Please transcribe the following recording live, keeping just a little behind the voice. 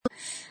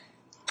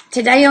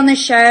Today on the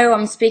show,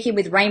 I'm speaking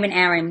with Raymond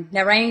Aaron.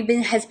 Now,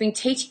 Raymond has been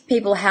teaching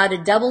people how to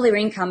double their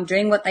income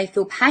doing what they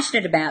feel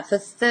passionate about for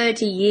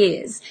 30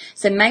 years.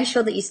 So make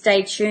sure that you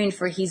stay tuned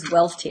for his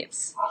wealth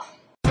tips.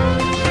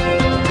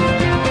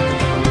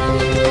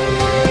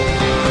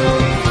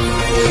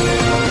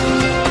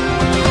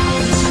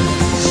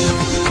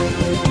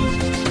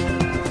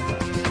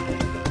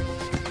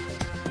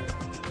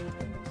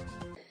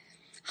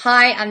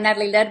 Hi, I'm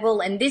Natalie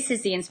Ledwell, and this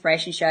is The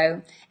Inspiration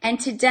Show. And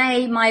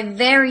today, my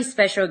very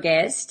special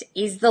guest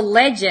is the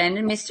legend,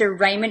 Mr.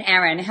 Raymond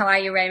Aaron. How are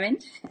you,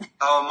 Raymond?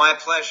 Oh, my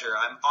pleasure.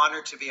 I'm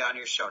honored to be on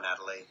your show,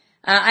 Natalie.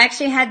 I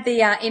actually had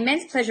the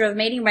immense pleasure of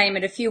meeting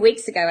Raymond a few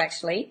weeks ago,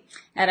 actually,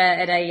 at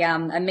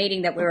a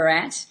meeting that we were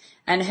at,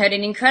 and heard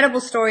an incredible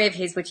story of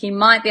his, which he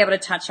might be able to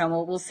touch on.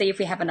 We'll see if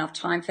we have enough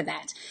time for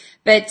that.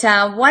 But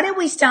why don't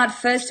we start,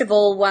 first of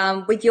all,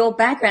 with your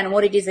background and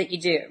what it is that you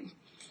do?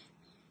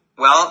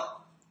 Well,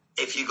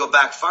 if you go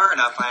back far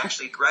enough, I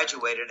actually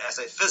graduated as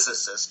a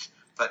physicist,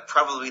 but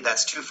probably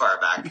that's too far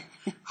back.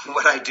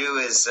 What I do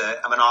is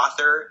I'm an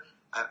author.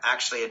 I'm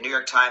actually a New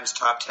York Times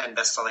top 10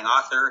 best-selling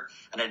author,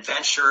 an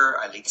adventurer.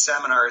 I lead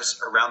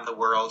seminars around the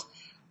world.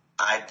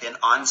 I've been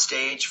on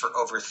stage for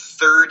over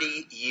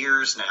 30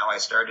 years now. I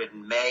started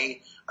in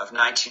May of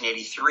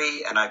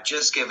 1983, and I've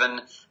just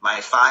given my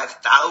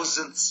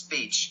 5,000th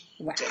speech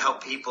to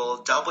help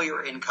people double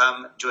your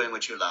income doing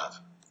what you love.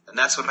 And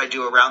that's what I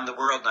do around the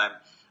world, and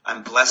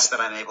I'm blessed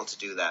that I'm able to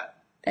do that.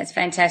 That's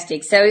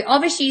fantastic. So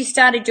obviously you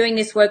started doing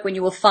this work when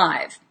you were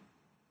 5.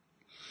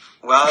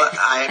 Well,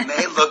 I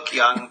may look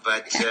young,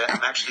 but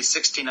I'm actually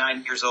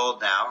 69 years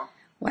old now.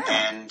 Wow.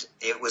 And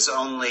it was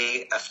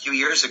only a few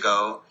years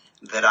ago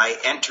that I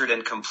entered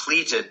and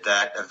completed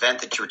that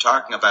event that you were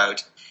talking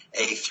about,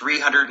 a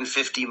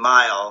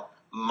 350-mile,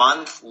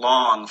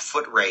 month-long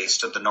foot race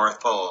to the North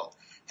Pole.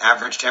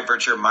 Average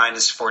temperature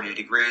minus 40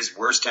 degrees,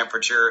 worst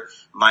temperature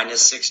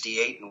minus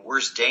 68, and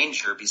worst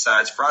danger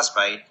besides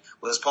frostbite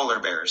was polar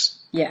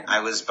bears. Yeah.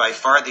 I was by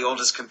far the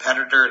oldest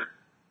competitor.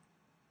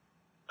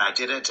 I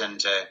did it,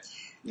 and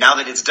now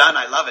that it's done,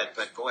 I love it.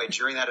 But boy,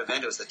 during that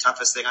event, it was the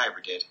toughest thing I ever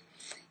did.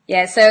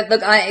 Yeah, so look,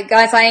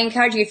 guys, I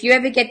encourage you, if you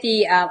ever get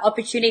the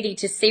opportunity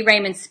to see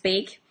Raymond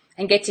speak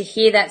and get to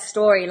hear that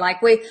story,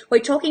 like we're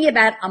talking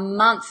about a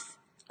month,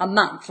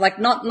 like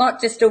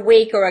not just a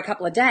week or a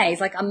couple of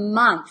days, like a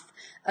month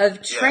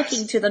of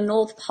trekking to the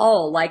North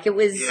Pole. Like it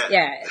was,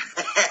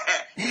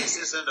 This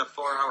isn't a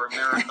 4-hour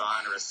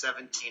marathon or a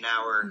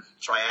 17-hour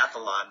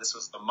triathlon. This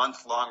was a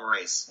month-long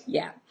race.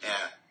 Yeah.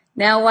 Yeah.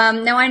 Now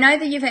I know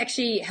that you've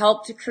actually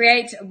helped to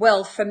create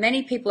wealth for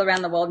many people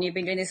around the world, and you've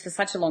been doing this for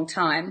such a long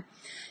time.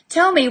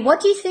 Tell me, what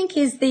do you think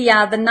is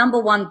the number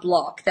one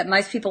block that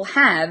most people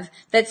have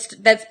that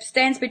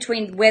stands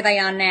between where they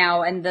are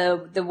now and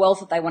the wealth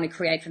that they want to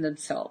create for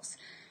themselves?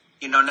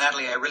 You know,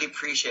 Natalie, I really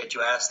appreciate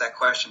you asked that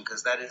question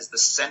because that is the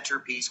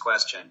centerpiece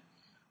question.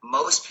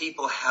 Most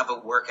people have a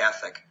work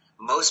ethic.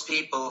 Most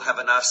people have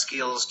enough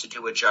skills to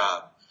do a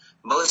job.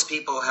 Most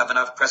people have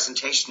enough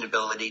presentation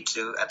ability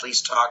to at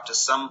least talk to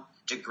some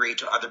degree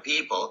to other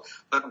people.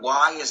 But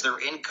why is their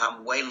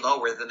income way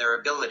lower than their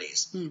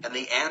abilities? And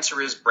the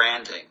answer is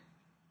branding.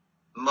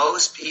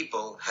 Most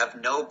people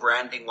have no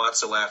branding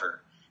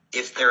whatsoever.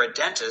 If they're a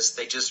dentist,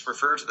 they just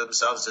refer to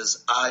themselves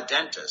as a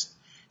dentist.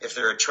 If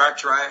they're a truck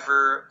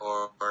driver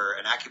or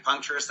an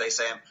acupuncturist, they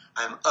say,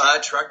 I'm a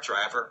truck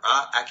driver,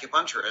 a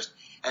acupuncturist.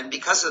 And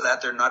because of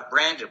that, they're not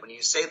branded. When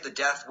you say the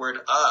death word,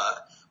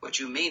 what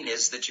you mean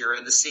is that you're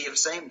in the sea of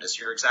sameness.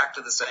 You're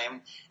exactly the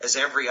same as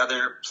every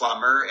other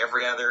plumber,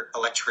 every other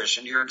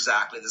electrician. You're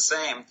exactly the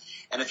same.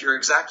 And if you're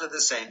exactly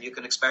the same, you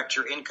can expect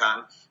your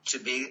income to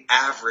be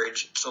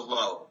average to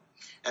low.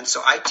 And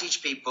so I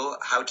teach people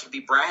how to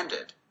be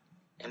branded.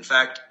 In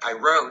fact, I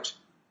wrote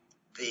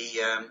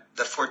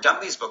the For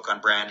Dummies book on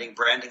branding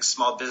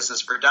small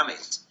business for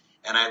dummies.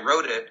 And I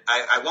wrote it.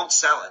 I won't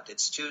sell it.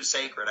 It's too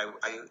sacred.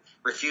 I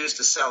refuse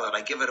to sell it.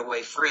 I give it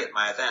away free at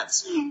my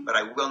events, but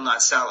I will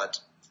not sell it.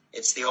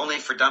 It's the only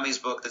For Dummies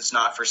book that's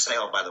not for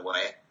sale, by the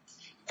way.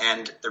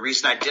 And the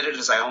reason I did it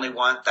is I only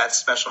want that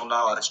special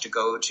knowledge to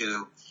go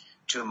to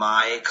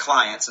my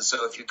clients. And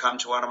so if you come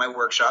to one of my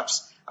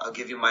workshops, I'll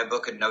give you my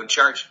book at no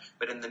charge.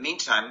 But in the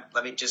meantime,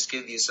 let me just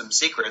give you some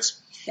secrets.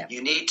 Yeah.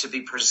 You need to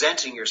be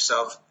presenting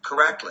yourself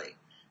correctly.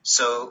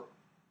 So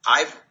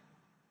I've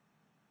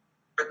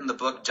written the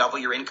book, Double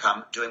Your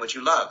Income, Doing What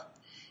You Love.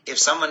 If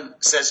someone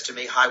says to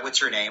me, hi,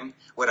 what's your name?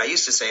 What I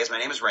used to say is, my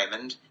name is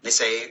Raymond. They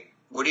say,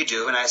 what do you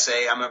do? And I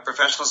say, I'm a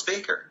professional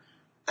speaker.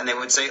 And they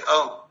would say,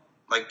 oh,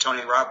 like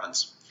Tony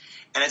Robbins.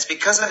 And it's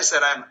because I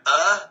said I'm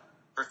a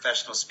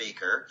professional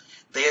speaker,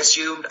 they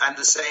assumed I'm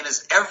the same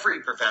as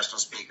every professional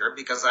speaker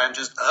because I'm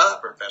just a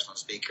professional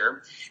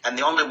speaker. And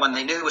the only one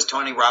they knew was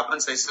Tony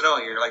Robbins. They said, oh,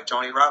 you're like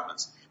Tony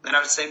Robbins. Then I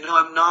would say, no,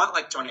 I'm not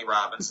like Tony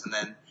Robbins. And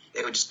then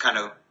they would just kind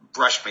of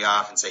brush me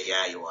off and say,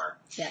 yeah, you are.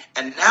 Yeah.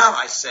 And now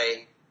I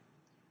say,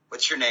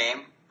 what's your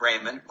name?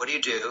 Raymond. What do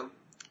you do?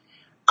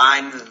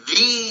 I'm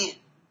the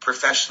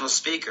professional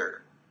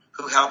speaker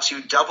who helps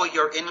you double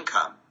your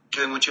income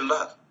doing what you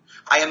love.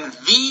 I am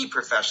the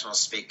professional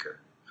speaker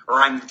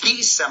Or I'm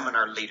the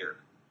seminar leader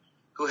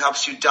who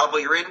helps you double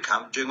your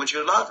income doing what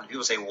you love. And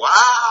people say,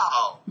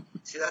 wow.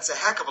 See, that's a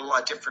heck of a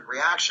lot different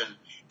reaction.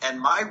 And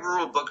my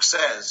rule book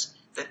says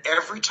that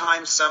every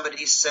time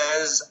somebody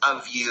says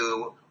of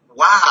you,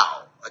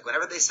 wow, like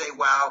whenever they say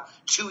wow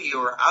to you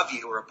or of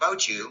you or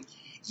about you,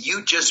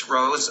 you just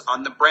rose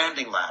on the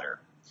branding ladder.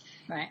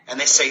 Right. And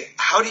they say,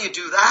 how do you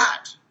do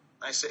that?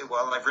 I say,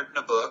 well, I've written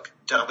a book,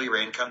 Double Your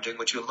Income, Doing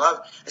What You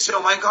Love. I said,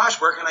 oh my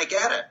gosh, where can I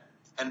get it?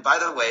 And by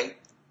the way,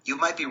 you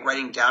might be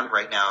writing down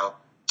right now,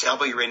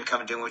 Double Your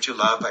Income, Doing What You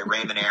Love by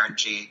Raymond Aaron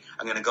G.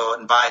 I'm going to go out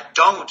and buy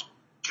it.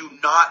 Do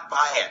not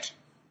buy it.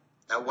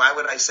 Now, why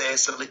would I say a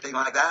silly thing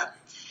like that?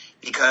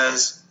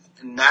 Because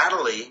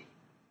Natalie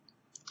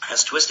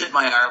has twisted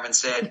my arm and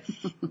said,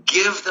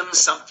 give them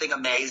something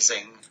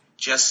amazing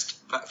just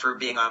for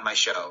being on my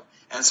show.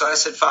 And so I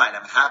said, fine,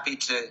 I'm happy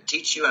to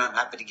teach you and I'm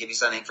happy to give you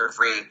something for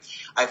free.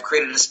 I've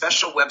created a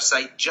special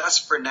website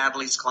just for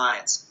Natalie's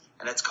clients,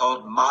 and it's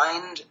called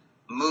Mind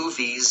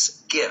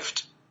Movies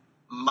Gift.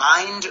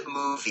 Mind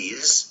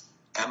Movies,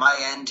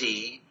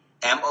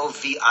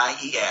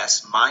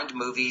 MindMovies, Mind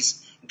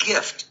Movies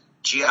Gift,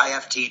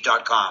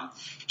 GIFT.com.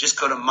 Just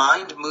go to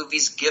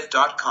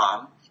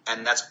mindmoviesgift.com,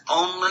 and that's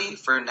only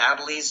for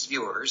Natalie's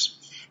viewers,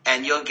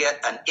 and you'll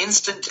get an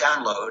instant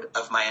download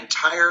of my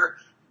entire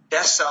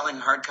best-selling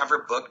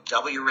hardcover book,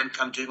 Double Your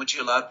Income, Doing What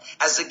You Love,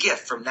 as a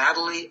gift from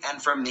Natalie and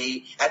from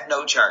me at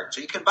no charge. So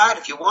you can buy it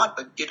if you want,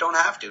 but you don't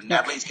have to.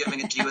 Natalie's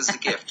giving it to you as a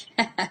gift.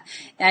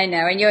 I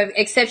know, and you're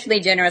exceptionally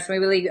generous. We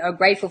really are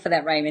grateful for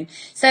that, Raymond.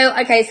 So,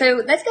 okay,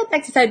 so let's go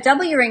back to,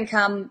 double your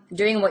income,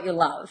 doing what you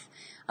love.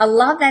 I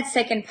love that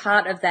second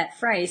part of that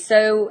phrase.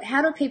 So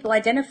how do people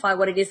identify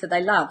what it is that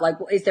they love? Like,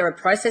 is there a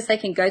process they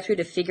can go through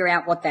to figure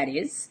out what that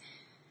is?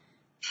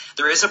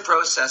 There is a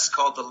process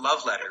called the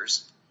love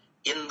letters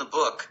in the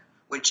book,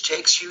 which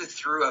takes you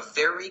through a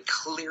very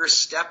clear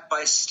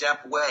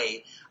step-by-step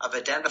way of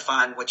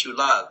identifying what you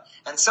love.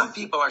 And some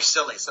people are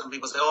silly. Some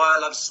people say, oh, I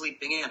love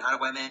sleeping in. How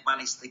do I make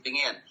money sleeping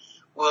in?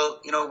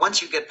 Well,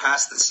 once you get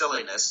past the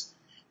silliness,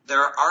 there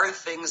are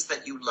things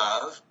that you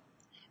love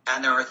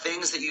and there are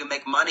things that you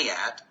make money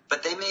at,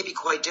 but they may be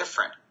quite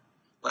different.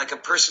 Like a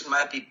person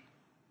might be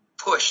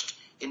pushed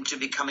into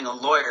becoming a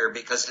lawyer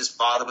because his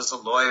father was a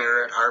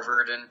lawyer at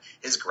Harvard and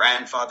his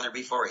grandfather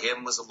before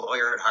him was a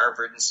lawyer at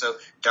Harvard. And so,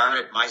 darn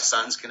it, my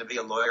son's going to be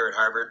a lawyer at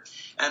Harvard.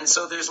 And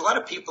so there's a lot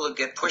of people who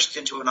get pushed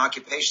into an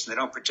occupation they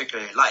don't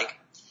particularly like.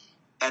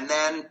 And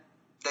then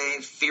they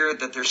fear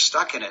that they're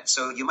stuck in it.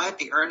 So you might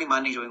be earning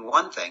money doing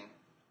one thing,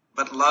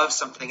 but love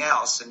something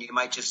else, and you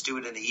might just do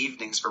it in the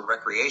evenings for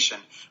recreation.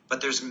 But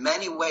there's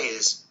many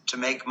ways to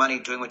make money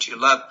doing what you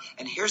love.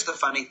 And here's the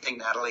funny thing,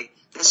 Natalie.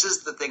 This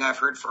is the thing I've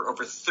heard for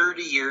over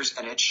 30 years,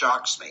 and it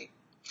shocks me.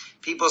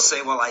 People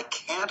say, well, I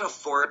can't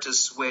afford to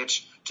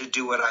switch to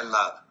do what I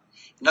love.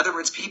 In other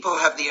words, people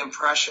have the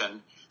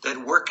impression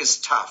that work is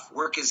tough,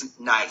 work is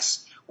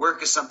nice.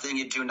 Work is something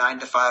you do 9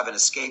 to 5 and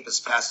escape as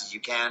fast as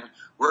you can.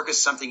 Work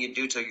is something you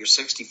do till you're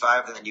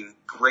 65 and then you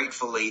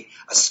gratefully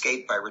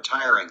escape by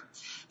retiring.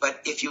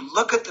 But if you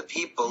look at the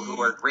people who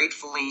are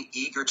gratefully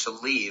eager to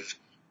leave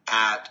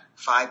at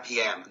 5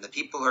 p.m. and the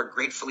people who are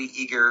gratefully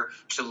eager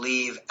to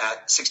leave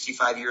at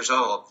 65 years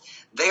old,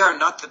 they are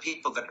not the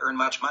people that earn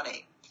much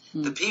money.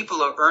 The people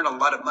who earn a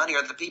lot of money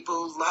are the people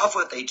who love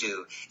what they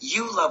do.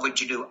 You love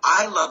what you do.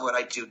 I love what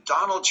I do.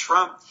 Donald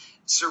Trump,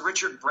 Sir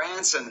Richard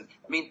Branson,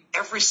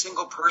 every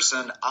single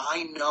person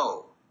I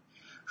know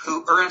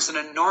who earns an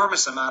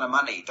enormous amount of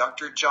money,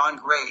 Dr. John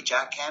Gray,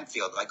 Jack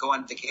Canfield, I go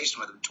on vacation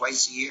with them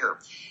twice a year.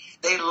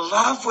 They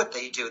love what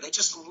they do. They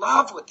just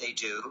love what they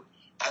do,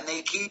 and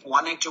they keep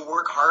wanting to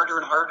work harder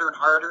and harder and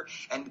harder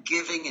and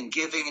giving and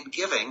giving and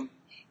giving.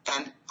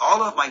 And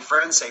all of my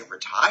friends say,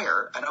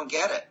 retire? I don't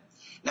get it.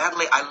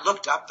 Natalie, I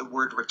looked up the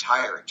word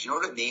retire. Do you know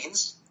what it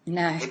means?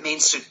 No. It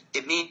means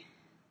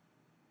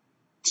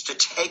to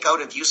take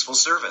out of useful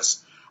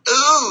service. Ooh,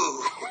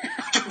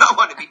 I do not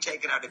want to be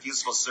taken out of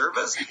useful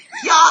service.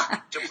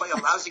 Yeah, to play a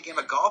lousy game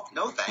of golf?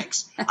 No,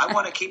 thanks. I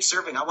want to keep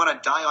serving. I want to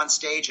die on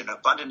stage in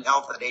abundant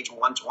health at age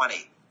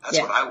 120. That's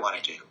what I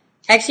want to do.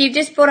 Actually, you've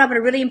just brought up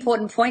a really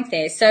important point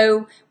there.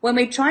 So when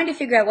we're trying to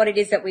figure out what it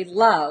is that we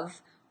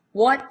love,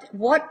 what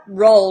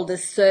role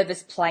does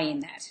service play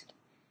in that?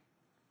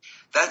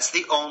 That's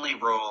the only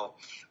role.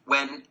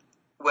 When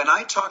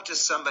I talk to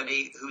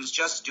somebody who's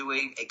just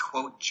doing a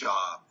quote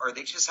job, or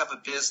they just have a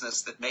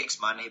business that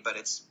makes money, but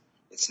it's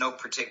no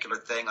particular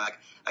thing, like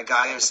a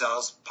guy who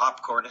sells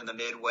popcorn in the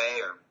Midway,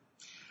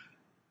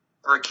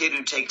 or a kid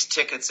who takes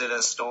tickets at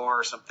a store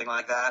or something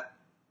like that,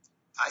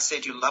 I say,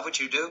 do you love what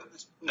you do?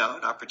 No,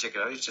 not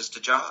particularly. It's just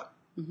a job.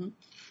 Mm-hmm.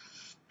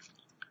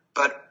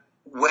 But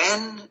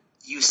when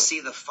you see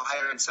the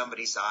fire in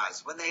somebody's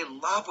eyes, when they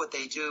love what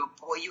they do,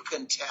 boy, you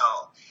can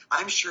tell.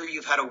 I'm sure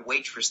you've had a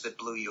waitress that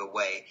blew you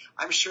away.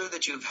 I'm sure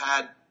that you've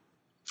had,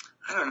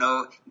 I don't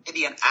know,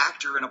 maybe an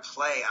actor in a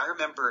play. I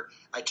remember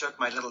I took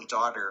my little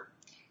daughter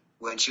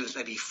when she was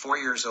maybe 4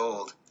 years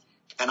old,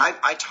 and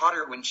I taught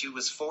her when she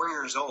was 4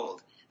 years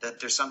old that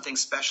there's something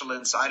special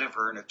inside of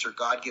her, and it's her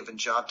God-given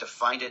job to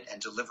find it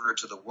and deliver it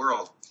to the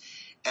world.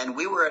 And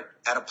we were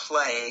at a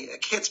play, a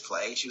kid's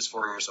play. She was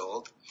 4 years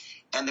old.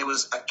 And there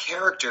was a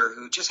character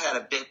who just had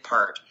a bit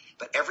part.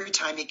 But every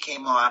time he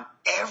came on,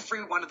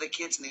 every one of the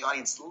kids in the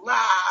audience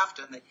laughed,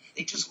 and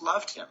they just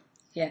loved him.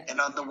 Yeah.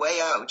 And on the way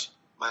out,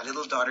 my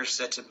little daughter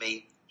said to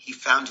me, he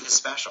found his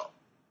special.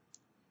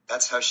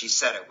 That's how she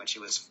said it when she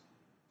was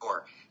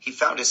 4. He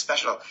found his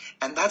special.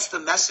 And that's the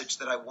message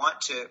that I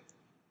want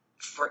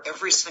for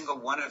every single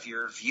one of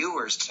your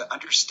viewers to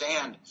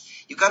understand.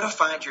 You got to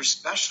find your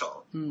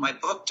special. My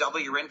book, Double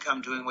Your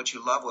Income, Doing What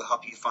You Love, will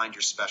help you find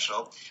your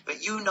special.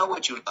 But you know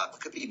what you love. It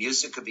could be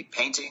music, could be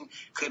painting,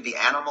 could be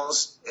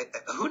animals.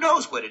 Who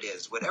knows what it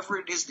is? Whatever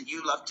it is that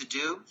you love to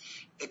do,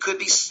 it could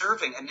be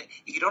serving. And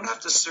you don't have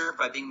to serve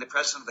by being the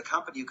president of the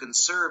company. You can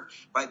serve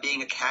by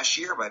being a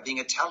cashier, by being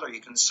a teller. You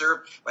can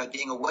serve by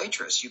being a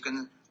waitress.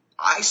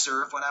 I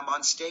serve when I'm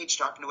on stage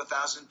talking to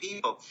 1,000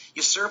 people.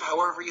 You serve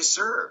however you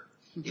serve.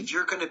 If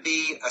you're going to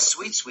be a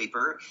sweet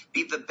sweeper,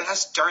 be the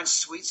best darn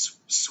street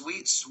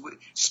sweeper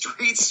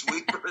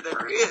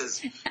there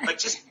is. Like,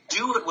 just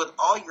do it with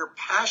all your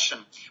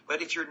passion.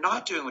 But if you're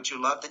not doing what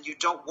you love, then you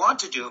don't want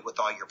to do it with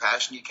all your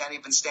passion. You can't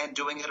even stand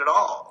doing it at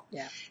all.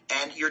 Yeah.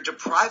 And you're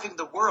depriving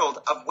the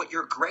world of what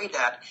you're great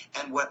at.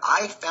 And what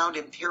I found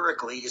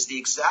empirically is the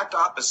exact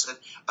opposite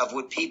of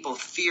what people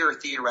fear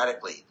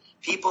theoretically.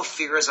 People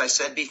fear, as I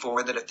said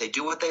before, that if they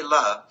do what they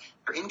love,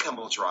 their income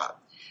will drop.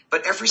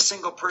 But every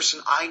single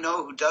person I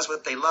know who does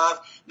what they love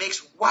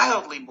makes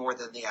wildly more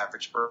than the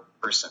average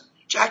person.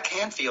 Jack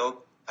Canfield,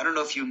 I don't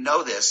know if you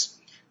know this,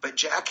 but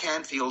Jack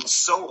Canfield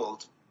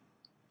sold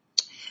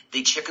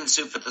the Chicken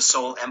Soup for the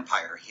Soul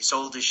empire. He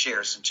sold his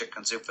shares in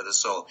Chicken Soup for the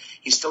Soul.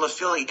 He's still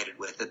affiliated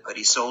with it, but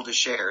he sold his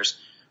shares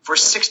for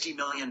 $60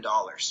 million.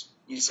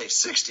 You say,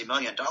 $60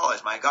 million?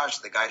 My gosh,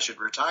 the guy should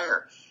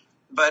retire.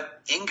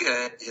 But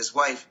Inga, his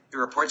wife,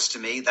 reports to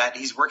me that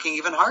he's working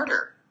even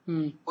harder.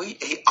 Well,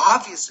 he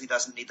obviously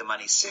doesn't need the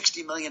money.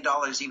 $60 million,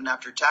 even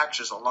after tax,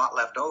 there's a lot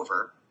left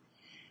over.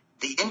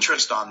 The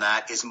interest on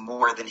that is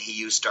more than he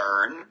used to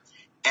earn.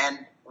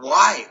 And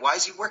why? Why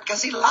is he working?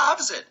 Because he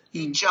loves it.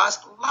 He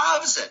just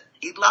loves it.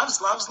 He loves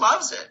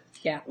it.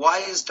 Yeah. Why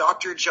is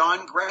Dr.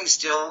 John Gray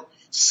still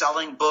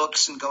selling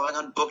books and going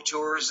on book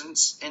tours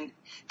and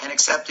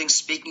accepting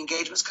speaking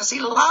engagements? Because he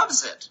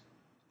loves it.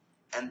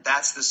 And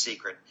that's the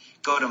secret.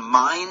 Go to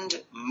Mind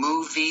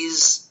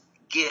Movies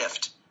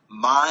Gift.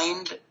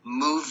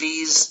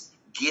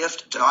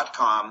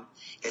 mindmoviesgift.com.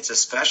 It's a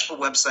special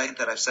website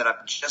that I've set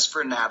up just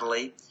for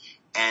Natalie,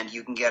 and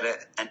you can get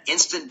an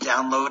instant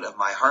download of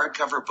my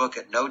hardcover book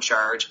at no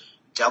charge,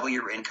 Double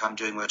Your Income,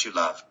 Doing What You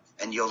Love.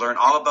 And you'll learn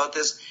all about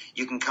this.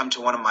 You can come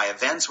to one of my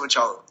events, which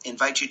I'll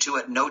invite you to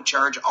at no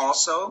charge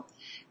also.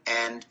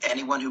 And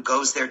anyone who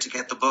goes there to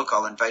get the book,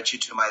 I'll invite you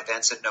to my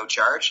events at no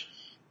charge.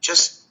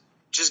 Just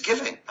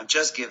giving. I'm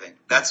just giving.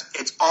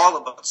 It's all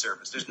about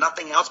service. There's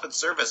nothing else but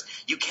service.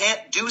 You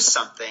can't do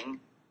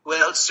something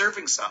without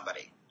serving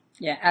somebody.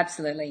 Yeah,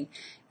 absolutely.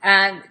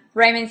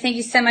 Raymond, thank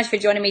you so much for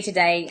joining me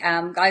today.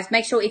 Guys,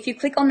 make sure if you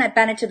click on that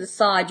banner to the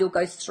side, you'll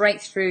go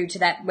straight through to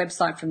that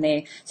website from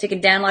there. So you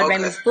can download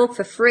Raymond's book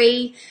for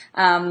free,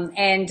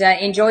 and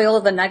enjoy all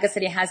of the nuggets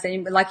that he has.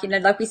 And like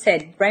we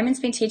said, Raymond's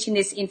been teaching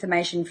this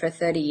information for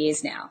 30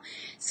 years now.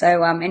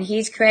 So, and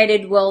he's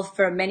created wealth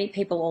for many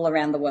people all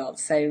around the world.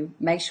 So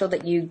make sure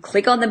that you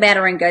click on the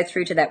banner and go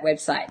through to that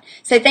website.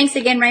 So thanks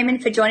again,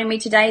 Raymond, for joining me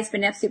today. It's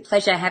been an absolute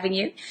pleasure having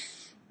you.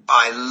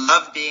 I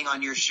love being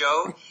on your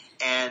show.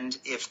 And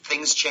if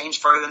things change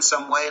for you in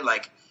some way,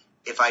 like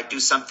if I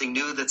do something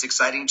new that's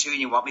exciting to you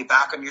and you want me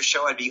back on your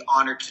show, I'd be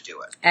honored to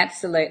do it.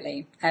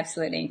 Absolutely.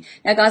 Absolutely.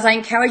 Now, guys, I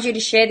encourage you to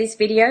share this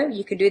video.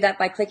 You can do that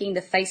by clicking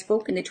the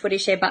Facebook and the Twitter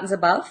share buttons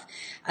above.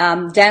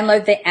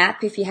 Download the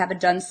app if you haven't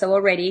done so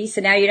already. So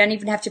now you don't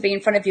even have to be in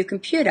front of your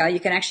computer. You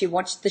can actually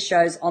watch the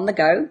shows on the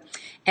go,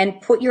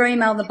 and put your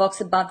email in the box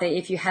above there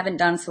if you haven't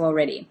done so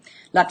already.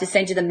 I'd love to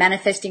send you the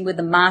Manifesting with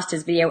the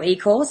Masters video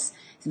e-course.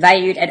 It's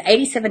valued at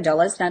 $87,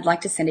 and I'd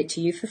like to send it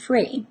to you for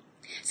free.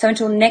 So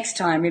until next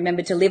time,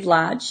 remember to live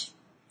large,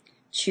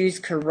 choose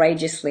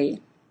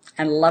courageously,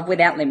 and love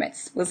without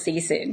limits. We'll see you soon.